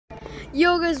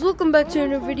Yo guys, welcome back to a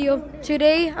new video.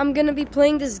 Today I'm gonna be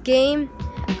playing this game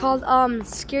called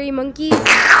Scary Monkeys.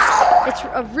 It's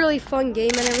a really fun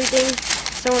game and everything.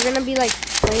 So we're gonna be like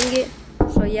playing it.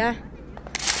 So yeah.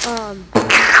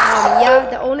 Yeah,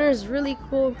 the owner is really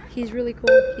cool. He's really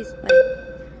cool.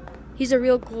 He's a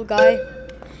real cool guy.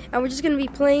 And we're just gonna be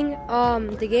playing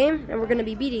the game and we're gonna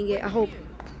be beating it, I hope.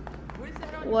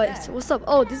 What's up?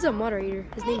 Oh, this is a moderator.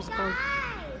 His name's Bunk.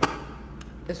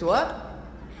 It's what?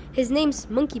 His name's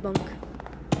Monkey Bunk.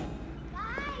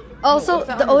 Also,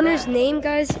 the owner's name,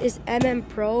 guys, is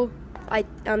MMPro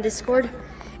on Discord.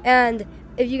 And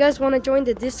if you guys want to join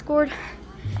the Discord,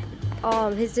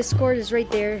 his Discord is right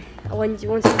there. Once you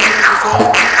download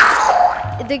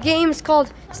the game. The game is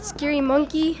called Scary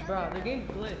Monkey. Bro, the game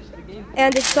glitched.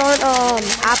 And it's on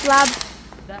App Lab.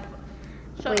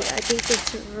 Wait, I think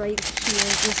it's right here.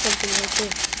 There's something right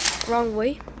there. Wrong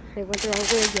way. I went the wrong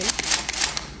way again.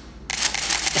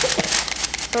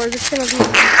 So we're just gonna be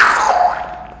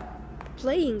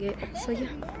playing it. So yeah.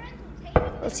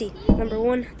 Let's see. Number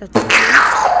 1. That's it.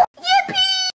 Yippee!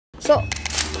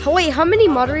 So, wait, how many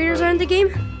moderators are in the game?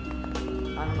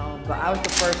 I don't know, but I was the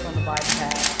first one to buy the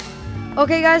pass.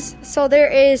 Okay, guys. So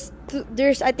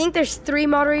I think there's 3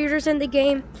 moderators in the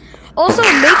game. Also,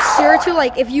 make sure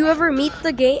to if you ever meet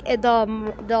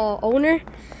the owner,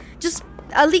 just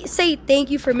at least say thank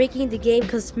you for making the game,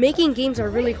 because making games are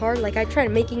really hard. Like I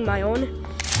tried making my own,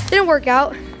 didn't work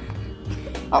out.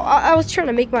 I was trying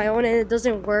to make my own and it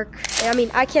doesn't work. I mean,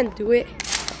 I can't do it.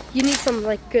 You need some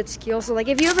good skills. So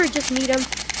if you ever just meet him,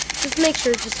 just make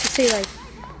sure just to say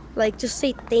just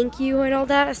say thank you and all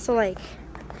that. So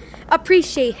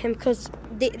appreciate him, because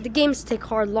the games take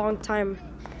long time.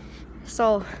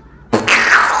 So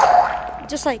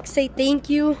just say thank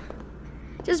you.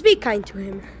 Just be kind to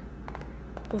him.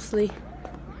 Mostly.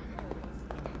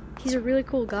 He's a really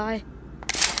cool guy.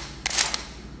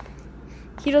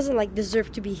 He doesn't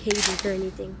deserve to be hated or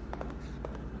anything.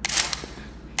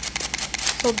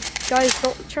 So guys,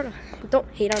 don't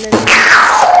hate on him.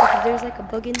 If there's a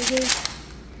bug in the game,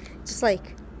 just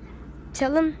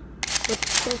tell him, but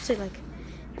don't say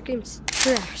your game's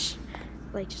trash.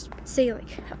 Just say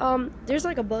there's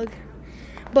a bug.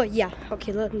 But yeah,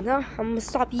 okay, now I'm gonna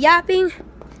stop yapping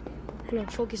and I'll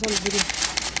focus on the video.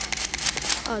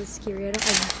 Oh, it's scary. I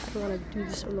don't want to do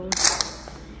this alone.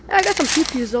 And I got some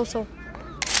pew-pews also.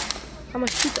 I'm gonna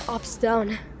shoot the ops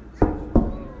down.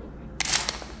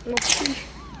 Let's see.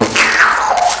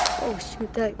 Oh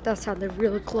shoot, that sounded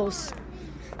really close.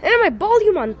 And my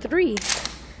volume on 3.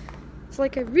 It's I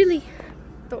really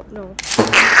don't know.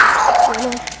 I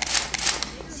don't know.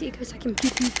 See, guys, I can pew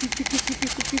pew pew pew pew pew pew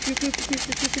pew pew pew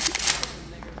pew pew pew.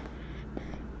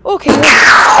 Okay.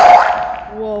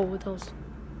 Whoa, with those.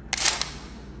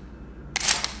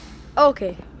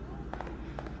 Okay.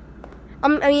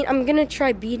 I'm gonna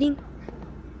try beating.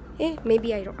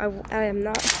 Maybe I am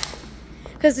not.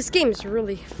 Because this game is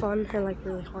really fun and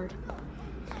really hard.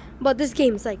 But this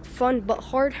game is fun but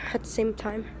hard at the same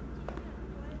time.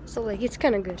 So it's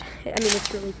kind of good. I mean,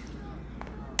 it's really good.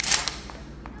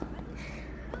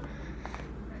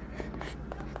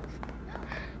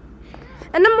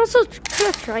 And I'm also kind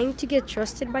of trying to get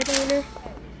trusted by the owner.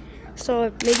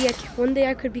 So maybe one day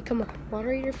I could become a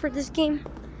moderator for this game.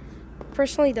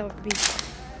 Personally, that would be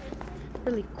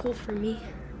really cool for me.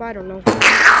 But I don't know.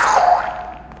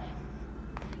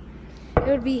 It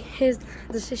would be his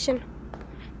decision.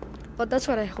 But that's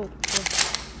what I hope for.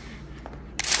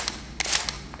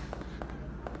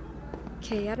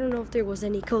 Okay, I don't know if there was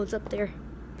any codes up there.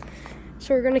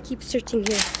 So we're gonna keep searching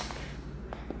here.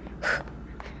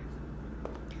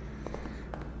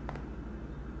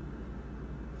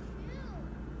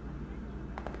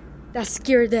 That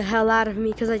scared the hell out of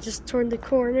me because I just turned the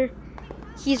corner.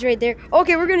 He's right there.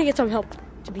 Okay, we're gonna get some help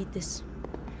to beat this.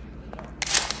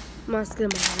 Let's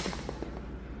get him out.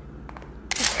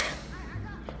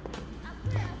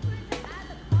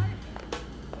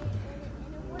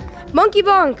 Monkey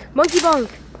Bonk! Monkey Bonk!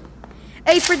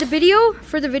 Hey, for the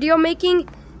video making,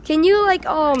 can you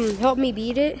help me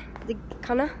beat it?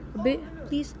 Kinda a bit,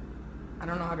 please? I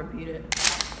don't know how to beat it.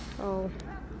 Oh.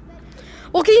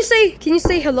 Well, can you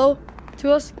say hello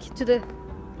to us? Can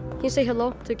you say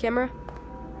hello to the camera?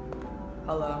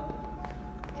 Hello.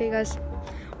 Okay, guys.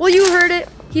 Well, you heard it.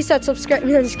 He said subscribe.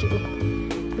 No, I'm just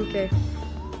kidding. Okay.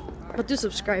 But do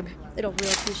subscribe. It'll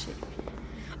really appreciate it.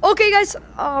 Okay, guys.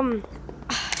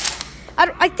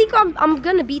 I think I'm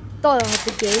gonna beat the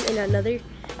game in another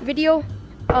video.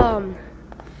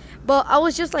 But I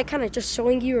was just kind of just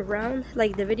showing you around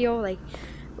the video,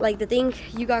 the thing.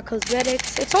 You got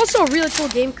cosmetics. It's also a really cool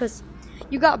game because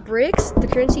you got bricks. The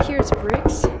currency here is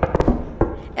bricks.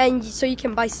 and so you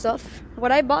can buy stuff.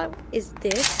 What I bought is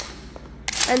this,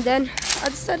 and then I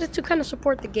decided to kind of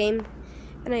support the game,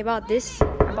 and I bought this.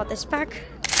 I bought this pack.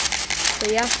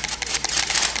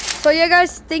 So yeah,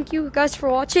 guys, thank you guys for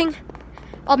watching.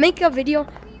 I'll make a video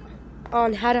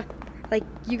on how to, like,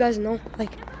 you guys know, like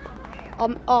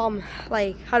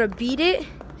how to beat it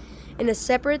in a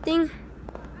separate thing.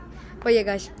 But yeah,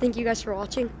 guys, thank you guys for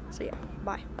watching. So yeah,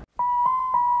 bye.